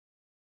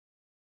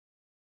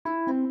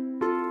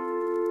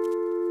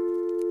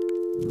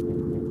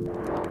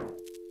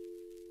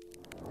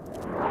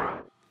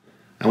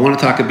want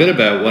to talk a bit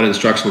about what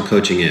instructional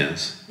coaching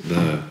is,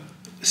 the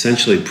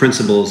essentially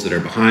principles that are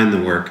behind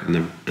the work and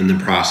the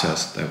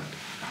process that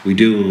we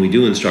do when we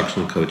do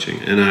instructional coaching.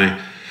 And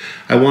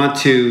I want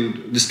to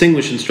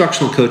distinguish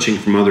instructional coaching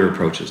from other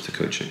approaches to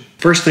coaching.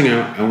 First thing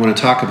I want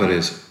to talk about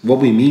is what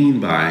we mean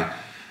by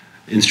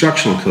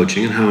instructional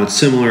coaching and how it's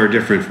similar or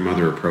different from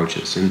other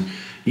approaches. And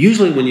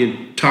usually when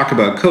you talk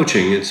about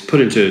coaching, it's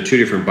put into two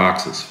different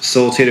boxes: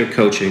 facilitative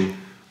coaching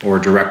or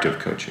directive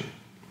coaching.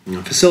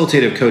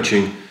 Facilitative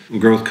coaching,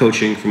 growth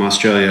coaching from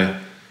Australia,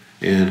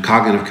 and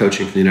cognitive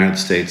coaching from the United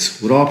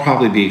States would all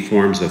probably be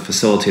forms of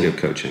facilitative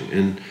coaching.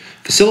 And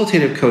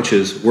facilitative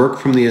coaches work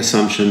from the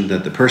assumption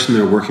that the person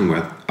they're working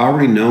with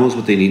already knows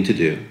what they need to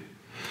do.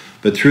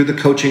 But through the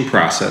coaching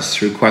process,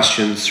 through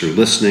questions, through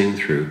listening,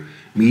 through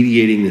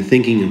mediating the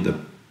thinking of the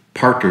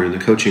partner in the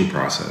coaching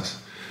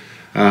process,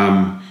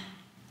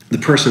 the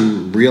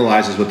person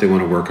realizes what they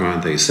want to work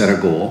on, they set a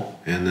goal,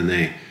 and then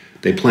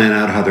they plan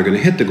out how they're going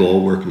to hit the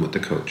goal working with the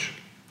coach.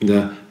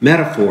 The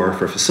metaphor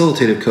for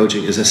facilitative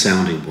coaching is a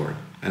sounding board.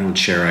 I don't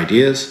share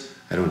ideas,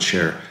 I don't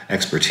share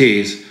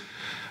expertise,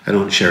 I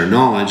don't share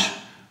knowledge,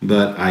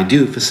 but I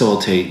do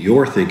facilitate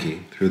your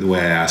thinking through the way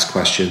I ask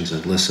questions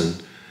and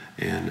listen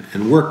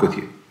and work with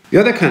you. The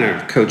other kind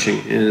of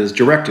coaching is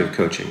directive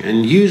coaching,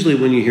 and usually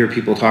when you hear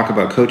people talk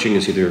about coaching,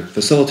 it's either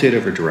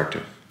facilitative or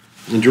directive.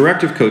 In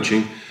directive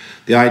coaching,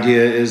 the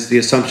idea is, the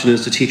assumption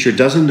is the teacher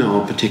doesn't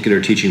know a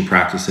particular teaching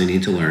practice they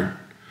need to learn,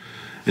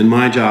 and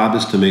my job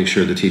is to make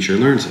sure the teacher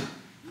learns it.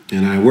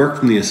 And I work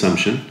from the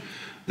assumption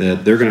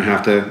that they're going to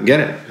have to get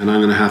it, and I'm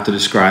going to have to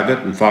describe it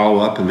and follow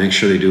up and make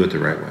sure they do it the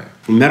right way.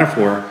 The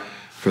metaphor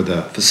for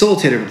the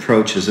facilitative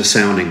approach is a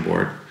sounding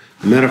board.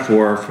 The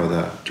metaphor for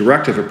the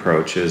directive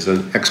approach is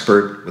an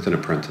expert with an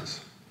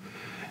apprentice.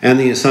 And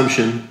the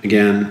assumption,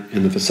 again,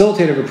 in the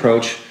facilitative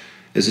approach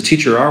is the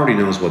teacher already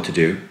knows what to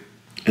do,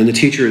 and the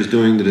teacher is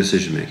doing the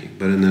decision making.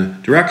 But in the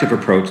directive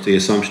approach, the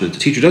assumption is the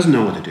teacher doesn't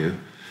know what to do,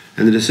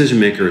 and the decision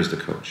maker is the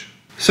coach.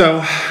 So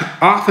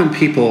often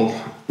people,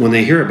 when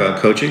they hear about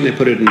coaching, they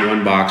put it in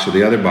one box or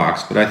the other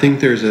box, but I think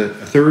there's a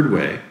third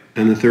way,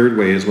 and the third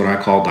way is what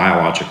I call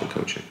dialogical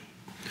coaching.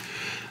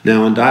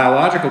 Now, in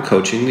dialogical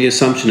coaching, the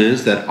assumption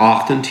is that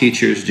often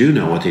teachers do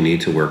know what they need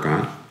to work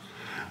on,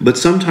 but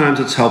sometimes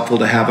it's helpful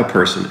to have a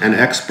person, an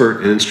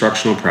expert in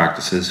instructional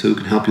practices, who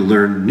can help you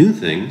learn new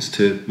things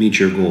to meet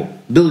your goal.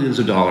 Billions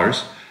of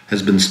dollars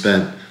has been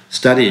spent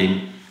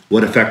studying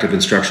what effective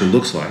instruction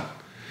looks like.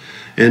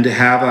 And to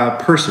have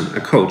a person,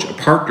 a coach, a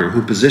partner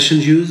who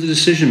positions you as the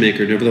decision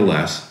maker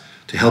nevertheless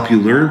to help you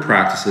learn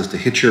practices to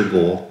hit your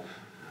goal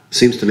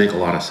seems to make a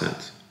lot of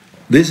sense.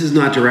 This is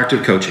not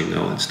directive coaching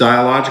though, it's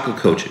dialogical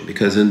coaching,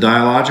 because in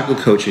dialogical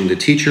coaching the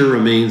teacher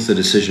remains the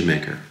decision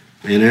maker.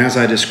 And as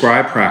I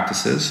describe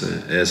practices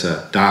as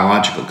a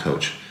dialogical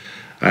coach,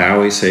 I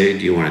always say,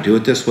 do you want to do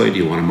it this way? Do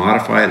you want to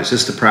modify it? Is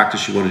this the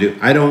practice you want to do?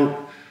 I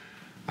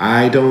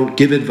don't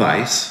give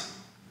advice.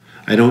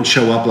 I don't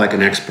show up like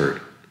an expert.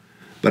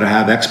 But I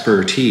have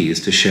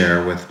expertise to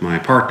share with my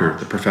partner,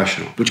 the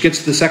professional. Which gets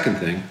to the second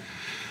thing,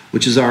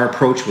 which is our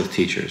approach with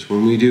teachers.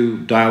 When we do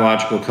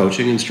dialogical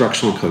coaching,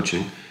 instructional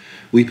coaching,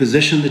 we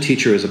position the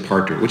teacher as a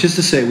partner, which is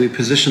to say we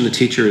position the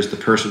teacher as the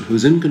person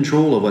who's in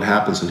control of what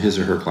happens in his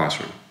or her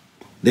classroom.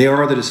 They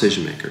are the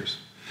decision makers.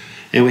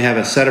 And we have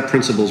a set of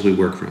principles we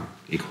work from: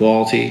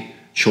 equality,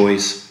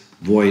 choice,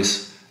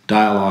 voice,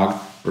 dialogue,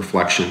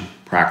 reflection,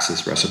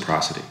 praxis,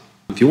 reciprocity.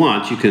 If you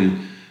want, you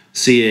can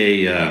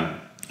see a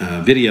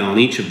video on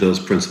each of those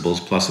principles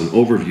plus an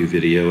overview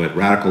video at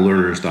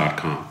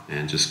radicallearners.com,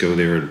 and just go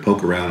there and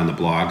poke around on the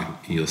blog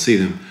and you'll see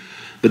them.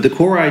 But the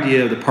core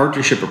idea of the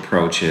partnership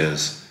approach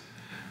is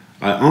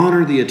I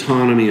honor the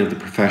autonomy of the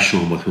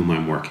professional with whom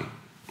I'm working.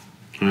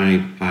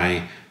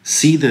 I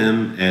see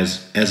them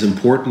as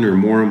important or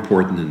more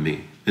important than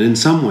me. And in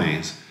some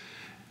ways,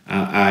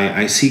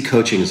 I see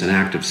coaching as an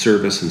act of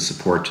service and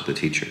support to the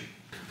teacher.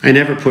 I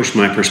never push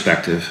my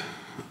perspective,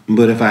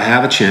 but if I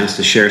have a chance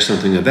to share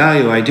something of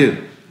value, I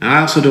do.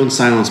 I also don't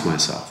silence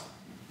myself.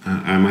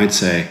 I might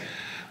say,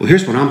 well,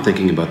 here's what I'm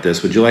thinking about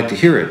this. Would you like to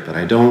hear it? But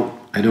I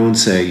don't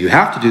say, you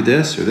have to do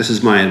this, or this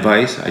is my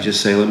advice. I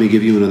just say, let me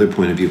give you another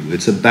point of view.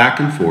 It's a back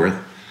and forth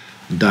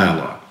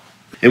dialogue.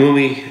 And when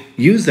we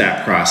use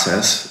that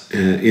process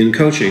in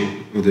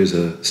coaching, there's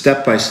a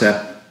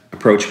step-by-step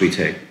approach we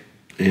take,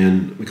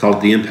 and we call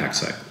it the impact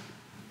cycle.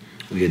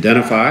 We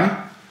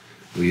identify,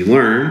 we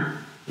learn,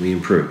 we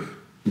improve.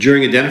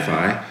 During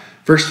identify,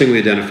 first thing we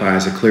identify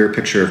is a clear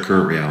picture of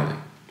current reality.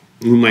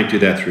 We might do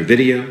that through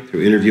video,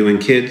 through interviewing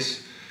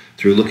kids,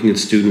 through looking at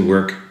student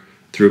work,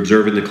 through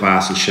observing the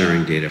class and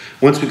sharing data.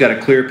 Once we've got a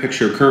clear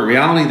picture of current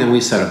reality, then we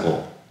set a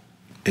goal.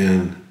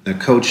 And the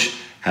coach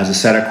has a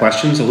set of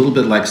questions, a little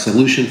bit like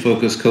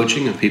solution-focused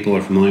coaching, if people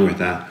are familiar with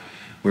that,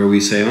 where we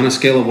say, on a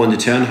scale of 1 to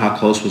 10, how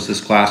close was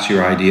this class to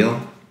your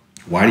ideal?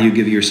 Why do you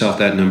give yourself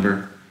that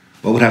number?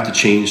 What would have to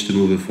change to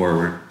move it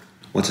forward?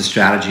 What's a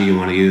strategy you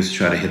want to use to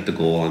try to hit the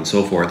goal, and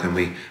so forth. And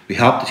we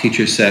help the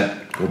teacher set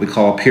what we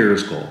call a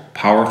peer's goal.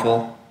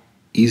 Powerful,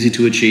 easy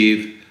to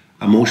achieve,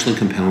 emotionally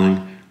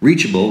compelling,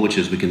 reachable, which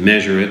is we can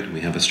measure it, and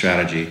we have a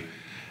strategy,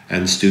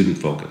 and student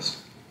focused.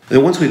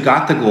 And once we've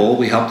got the goal,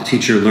 we help the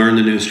teacher learn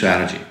the new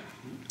strategy.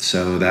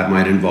 So that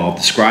might involve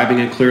describing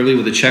it clearly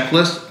with a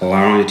checklist,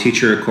 allowing the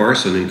teacher a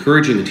course, and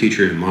encouraging the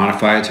teacher to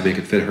modify it to make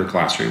it fit her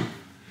classroom.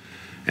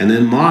 And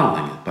then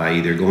modeling it by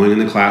either going in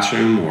the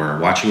classroom or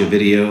watching a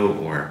video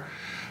or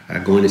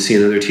going to see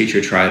another teacher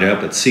try it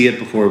out, but see it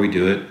before we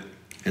do it.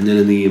 And then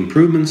in the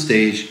improvement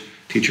stage,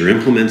 teacher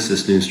implements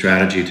this new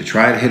strategy to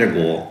try to hit a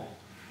goal.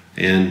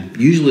 And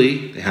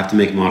usually they have to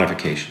make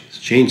modifications,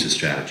 change the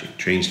strategy,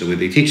 change the way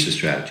they teach the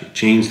strategy,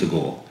 change the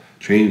goal,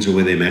 change the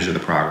way they measure the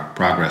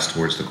progress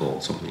towards the goal,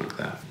 something like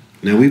that.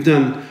 Now, we've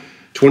done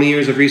 20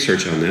 years of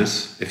research on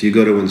this. If you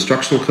go to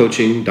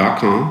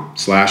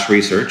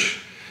instructionalcoaching.com/research,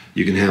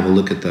 you can have a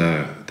look at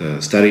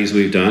the studies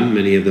we've done,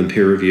 many of them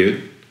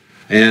peer-reviewed.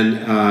 And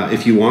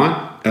if you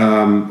want,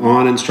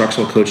 on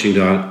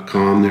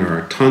instructionalcoaching.com, there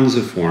are tons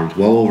of forums,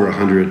 well over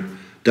 100,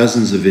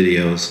 dozens of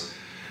videos.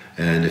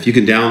 And if you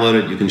can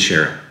download it, you can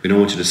share it. We don't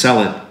want you to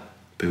sell it,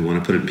 but we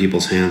want to put it in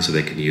people's hands so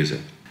they can use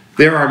it.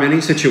 There are many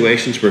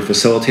situations where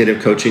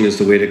facilitative coaching is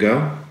the way to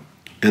go,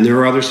 and there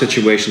are other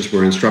situations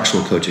where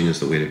instructional coaching is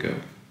the way to go.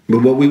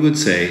 But what we would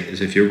say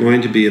is if you're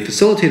going to be a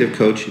facilitative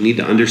coach, you need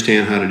to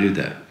understand how to do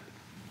that.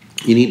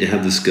 You need to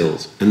have the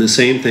skills. And the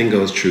same thing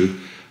goes true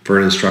for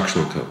an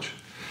instructional coach.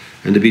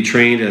 And to be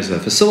trained as a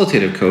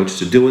facilitative coach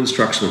to do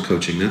instructional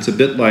coaching, that's a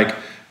bit like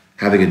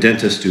having a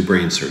dentist do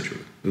brain surgery.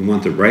 We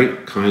want the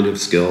right kind of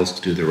skills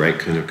to do the right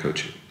kind of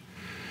coaching.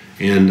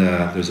 And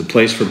there's a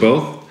place for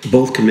both.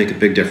 Both can make a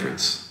big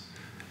difference.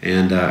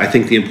 And I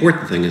think the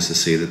important thing is to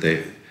see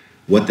that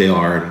what they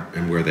are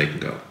and where they can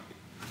go.